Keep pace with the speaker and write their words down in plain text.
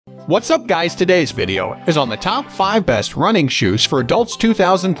What's up guys, today's video is on the top 5 best running shoes for adults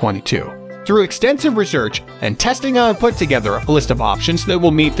 2022. Through extensive research and testing, I have put together a list of options that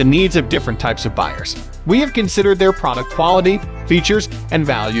will meet the needs of different types of buyers. We have considered their product quality, features, and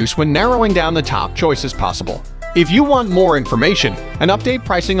values when narrowing down the top choices possible. If you want more information and update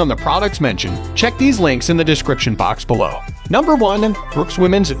pricing on the products mentioned, check these links in the description box below. Number 1. Brooks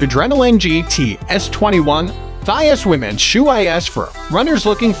Women's Adrenaline GT S21 Thigh-S Women's Shoe IS for runners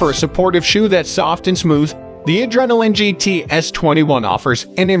looking for a supportive shoe that's soft and smooth. The Adrenaline GT S21 offers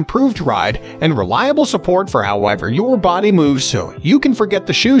an improved ride and reliable support for however your body moves, so you can forget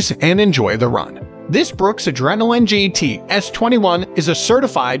the shoes and enjoy the run. This Brooks Adrenaline GT S21 is a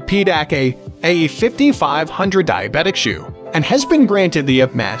certified PDAC A5500 diabetic shoe and has been granted the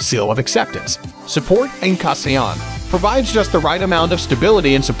UPMA seal of acceptance. Support and cushion provides just the right amount of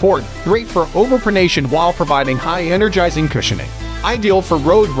stability and support, great for overpronation while providing high energizing cushioning. Ideal for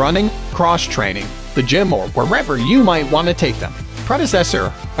road running, cross-training, the gym, or wherever you might want to take them.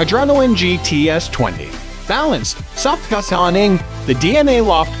 Predecessor, Adrenaline GT S20. Balanced, soft cushioning, the DNA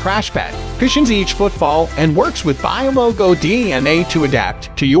Loft crash pad cushions each footfall and works with Biologo DNA to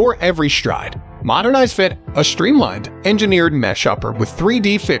adapt to your every stride. Modernized fit, a streamlined, engineered mesh upper with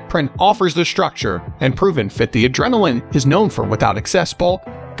 3D fit print offers the structure and proven fit the Adrenaline is known for without excess bulk.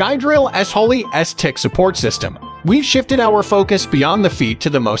 Guide Rail S-Holy S-Tick support system. We've shifted our focus beyond the feet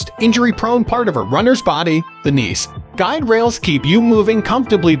to the most injury-prone part of a runner's body, the knees. Guide rails keep you moving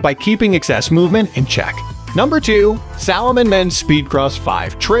comfortably by keeping excess movement in check. Number 2. Salomon Men's Speedcross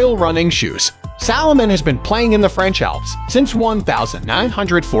 5 Trail Running Shoes. Salomon has been playing in the French Alps since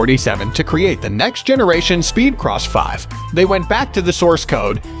 1947 to create the next-generation Speedcross 5. They went back to the source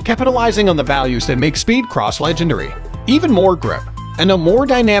code, capitalizing on the values that make Speedcross legendary. Even more grip, and a more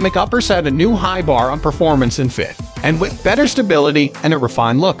dynamic upper set a new high bar on performance and fit. And with better stability and a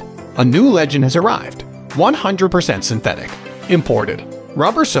refined look, a new legend has arrived. 100% synthetic, imported,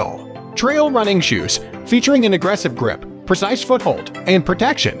 rubber sole, trail running shoes featuring an aggressive grip, precise foothold, and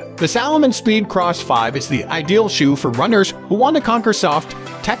protection. The Salomon Speedcross 5 is the ideal shoe for runners who want to conquer soft,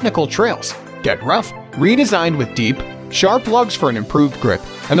 technical trails. Get rough, redesigned with deep, sharp lugs for an improved grip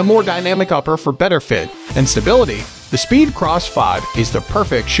and a more dynamic upper for better fit and stability. The Speedcross 5 is the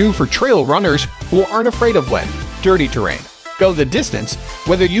perfect shoe for trail runners who aren't afraid of wet, dirty terrain. Go the distance,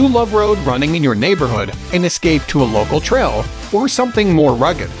 whether you love road running in your neighborhood and escape to a local trail, or something more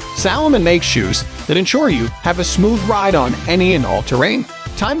rugged. Salomon makes shoes that ensure you have a smooth ride on any and all terrain.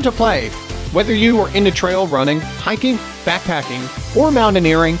 Time to play. Whether you are into trail running, hiking, backpacking, or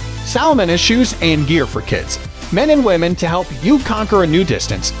mountaineering, Salomon has shoes and gear for kids, men and women to help you conquer a new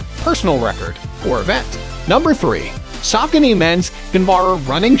distance, personal record, or event. Number 3. Saucony Men's Kinvara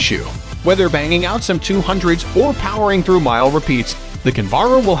Running Shoe. Whether banging out some 200s or powering through mile repeats, the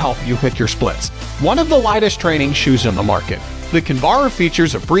Kinvara will help you hit your splits. One of the lightest training shoes on the market, the Kinvara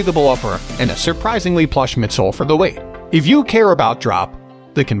features a breathable upper and a surprisingly plush midsole for the weight. If you care about drop,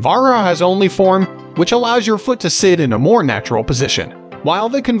 the Kinvara has only form, which allows your foot to sit in a more natural position. While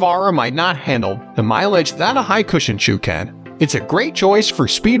the Kinvara might not handle the mileage that a high cushion shoe can, it's a great choice for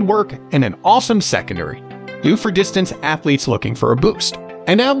speed work and an awesome secondary shoe for distance athletes looking for a boost.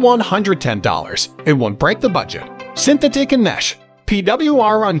 And at $110, it won't break the budget. Synthetic and mesh.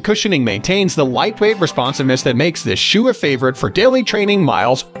 PWR on cushioning maintains the lightweight responsiveness that makes this shoe a favorite for daily training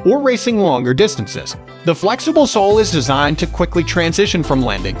miles or racing longer distances. The flexible sole is designed to quickly transition from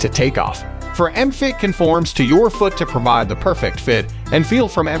landing to takeoff. For M-Fit conforms to your foot to provide the perfect fit and feel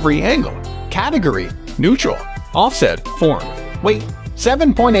from every angle. Category: neutral. Offset: form. Weight: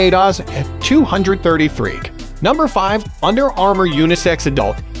 7.8 oz at 233 g. Number 5. Under Armour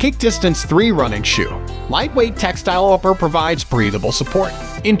Unisex-Adult Kick Distance 3 Running Shoe. Lightweight textile upper provides breathable support.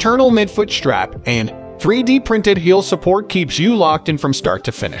 Internal midfoot strap and 3D printed heel support keeps you locked in from start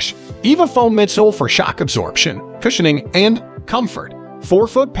to finish. EVA foam midsole for shock absorption, cushioning, and comfort.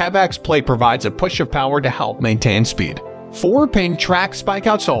 4-foot Pebax plate provides a push of power to help maintain speed. 4-pin track spike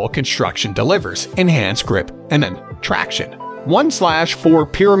outsole construction delivers enhanced grip and then traction.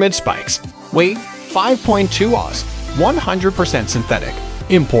 1/4 pyramid spikes. Weight: 5.2 oz, 100% synthetic,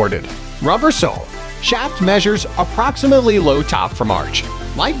 imported, rubber sole. Shaft measures approximately low top from arch.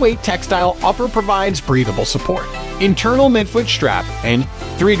 Lightweight textile upper provides breathable support. Internal midfoot strap and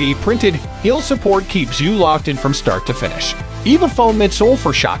 3D printed heel support keeps you locked in from start to finish. EVA foam midsole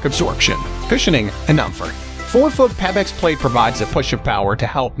for shock absorption, cushioning, and comfort. 4-foot Pebax plate provides a push of power to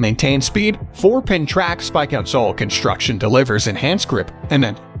help maintain speed. 4-pin track spike outsole construction delivers enhanced grip and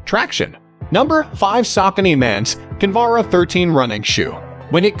then traction. Number 5. Saucony Men's Kinvara 13 Running Shoe.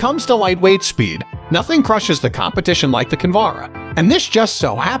 When it comes to lightweight speed, Nothing crushes the competition like the Kinvara, and this just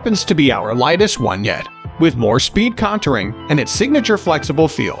so happens to be our lightest one yet. With more speed contouring and its signature flexible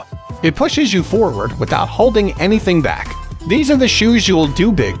feel, it pushes you forward without holding anything back. These are the shoes you'll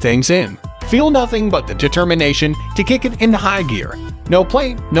do big things in. Feel nothing but the determination to kick it in high gear. No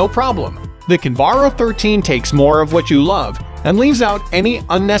plate, no problem. The Kinvara 13 takes more of what you love and leaves out any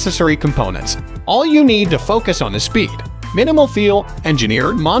unnecessary components. All you need to focus on is speed. Minimal feel,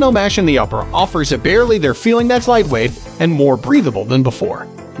 engineered mono mesh in the upper offers a barely there feeling that's lightweight and more breathable than before.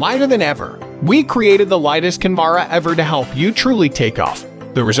 Lighter than ever. We created the lightest Kinvara ever to help you truly take off.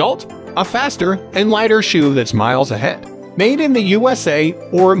 The result? A faster and lighter shoe that's miles ahead. Made in the USA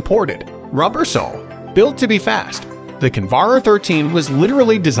or imported. Rubber sole. Built to be fast. The Kinvara 13 was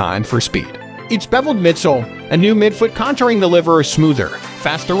literally designed for speed. Its beveled midsole and new midfoot contouring deliver a smoother,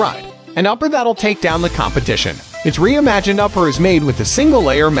 faster ride. An upper that'll take down the competition. Its reimagined upper is made with a single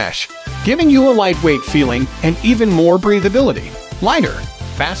layer mesh, giving you a lightweight feeling and even more breathability. Lighter,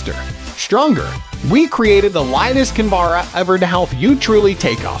 faster, stronger. We created the lightest Kinvara ever to help you truly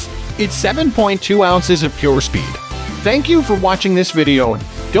take off. It's 7.2 ounces of pure speed. Thank you for watching this video.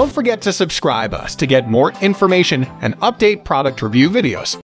 Don't forget to subscribe us to get more information and update product review videos.